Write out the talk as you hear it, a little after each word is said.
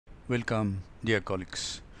Welcome, dear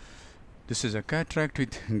colleagues. This is a cataract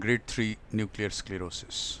with grade 3 nuclear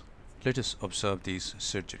sclerosis. Let us observe this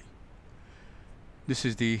surgery. This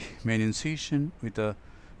is the main incision with a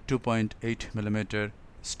 2.8 mm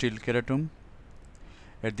steel keratom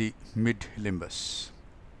at the mid limbus.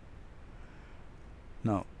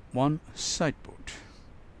 Now, one side port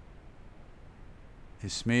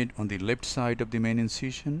is made on the left side of the main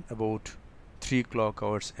incision, about 3 clock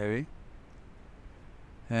hours away.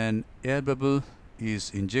 An air bubble is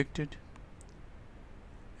injected,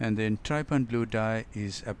 and then trypan blue dye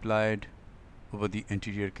is applied over the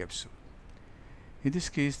anterior capsule. In this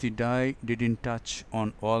case, the dye didn't touch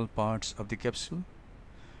on all parts of the capsule,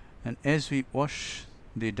 and as we wash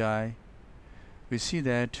the dye, we see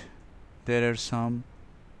that there are some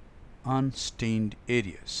unstained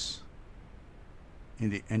areas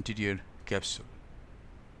in the anterior capsule.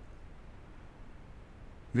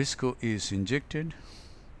 Visco is injected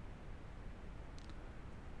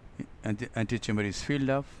and the antechamber is filled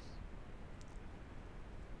up,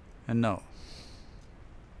 and now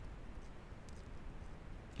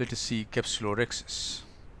let us see capsulorhexis.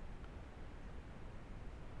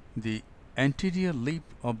 The anterior lip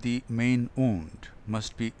of the main wound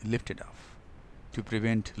must be lifted off to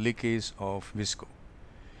prevent leakage of visco.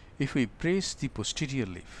 If we press the posterior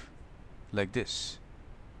lip like this,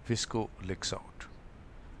 visco leaks out.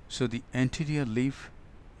 So the anterior lip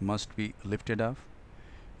must be lifted off.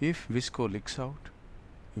 If visco leaks out,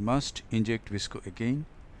 we must inject visco again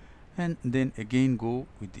and then again go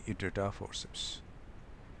with the Utrata forceps.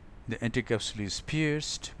 The anticapsule is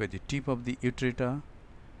pierced by the tip of the Utrata,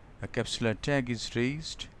 a capsular tag is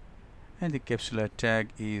raised, and the capsular tag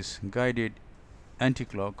is guided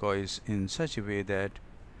anticlockwise in such a way that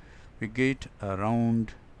we get a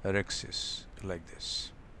round Rhexis like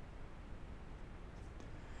this.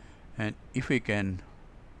 And if we can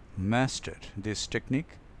master this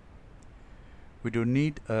technique, we don't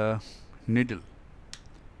need a needle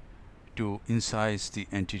to incise the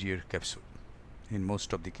anterior capsule in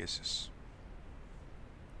most of the cases.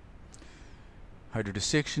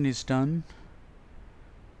 Hydrodissection is done.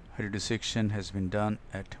 Hydrodissection has been done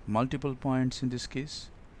at multiple points in this case,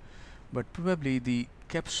 but probably the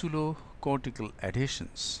capsulocortical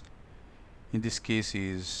adhesions in this case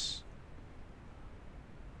is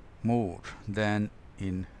more than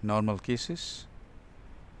in normal cases.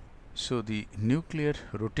 So the nuclear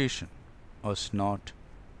rotation was not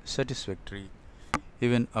satisfactory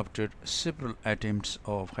even after several attempts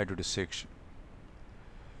of hydrodissection.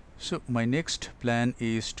 So my next plan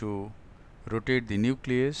is to rotate the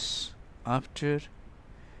nucleus after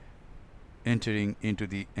entering into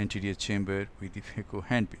the anterior chamber with the Phaco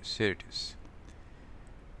handpiece. Here it is.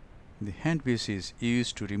 The handpiece is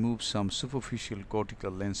used to remove some superficial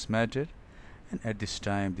cortical lens matter, and at this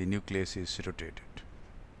time the nucleus is rotated.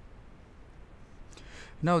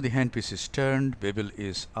 Now the handpiece is turned, bevel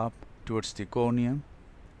is up towards the cornea,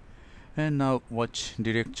 and now watch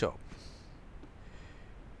direct chop.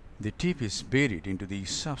 The tip is buried into the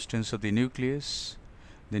substance of the nucleus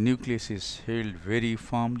is held very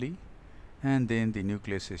firmly, and then the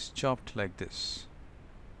nucleus is chopped like this.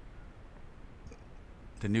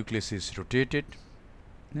 The nucleus is rotated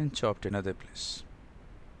and chopped another place.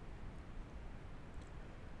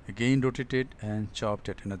 Again rotated and chopped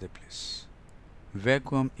at another place.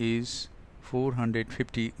 Vacuum is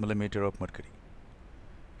 450 mm of mercury.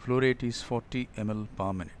 Flow rate is 40 ml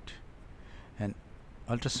per minute, and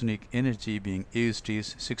ultrasonic energy being used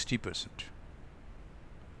is 60%.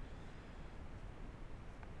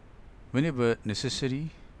 Whenever necessary,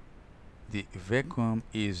 the vacuum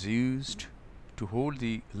is used to hold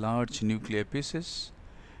the large nuclear pieces,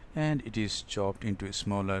 and it is chopped into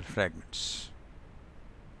smaller fragments.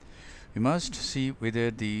 We must see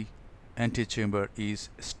whether the antechamber is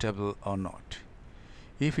stable or not.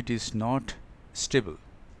 If it is not stable,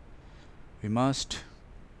 we must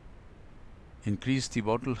increase the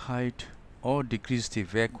bottle height or decrease the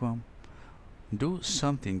vacuum, do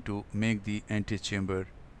something to make the antechamber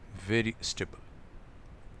very stable.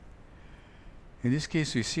 In this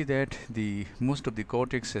case, we see that most of the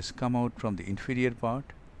cortex has come out from the inferior part.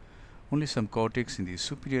 Only some cortex in the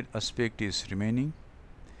superior aspect is remaining.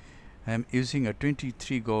 I am using a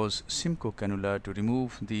 23 gauge Simcoe cannula to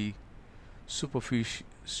remove the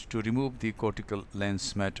cortical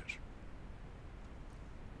lens matter.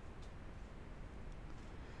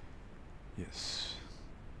 Yes.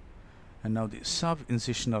 And now the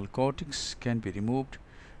sub-incisional cortex can be removed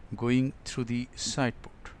going through the side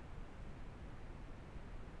port,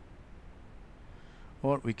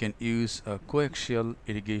 or we can use a coaxial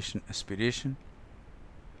irrigation aspiration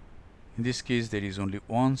In this case there is only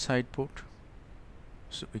one side port,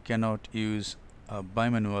 so we cannot use a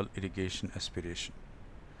bimanual irrigation aspiration.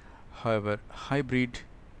 However, hybrid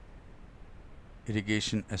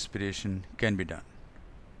irrigation aspiration can be done.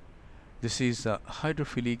 This is a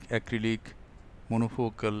hydrophilic acrylic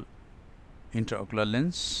monofocal intraocular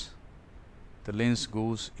lens. The lens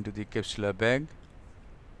goes into the capsular bag.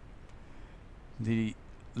 The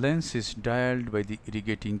lens is dialed by the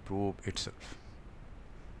irrigating probe itself.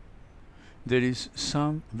 There is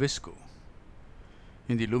some visco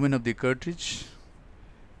in the lumen of the cartridge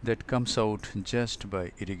that comes out just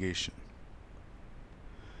by irrigation.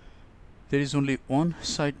 There is only one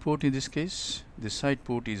side port in this case. The side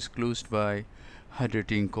port is closed by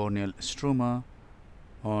hydrating corneal stroma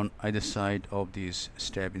on either side of this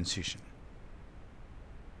stab incision.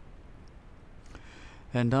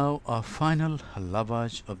 And now a final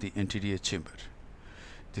lavage of the anterior chamber.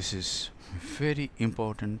 This is very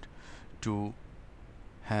important to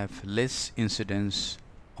have less incidence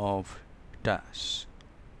of TAS.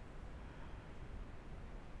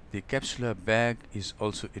 The capsular bag is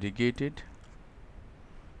also irrigated.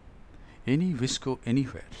 Any visco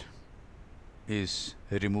anywhere is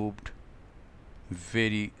removed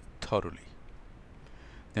very thoroughly.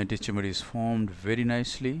 The antichamber is formed very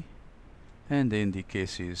nicely, and then the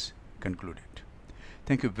case is concluded.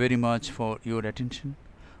 Thank you very much for your attention.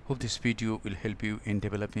 Hope this video will help you in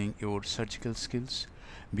developing your surgical skills.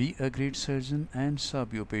 Be a great surgeon and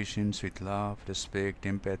serve your patients with love, respect,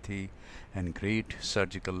 empathy, and great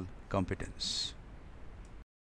surgical competence.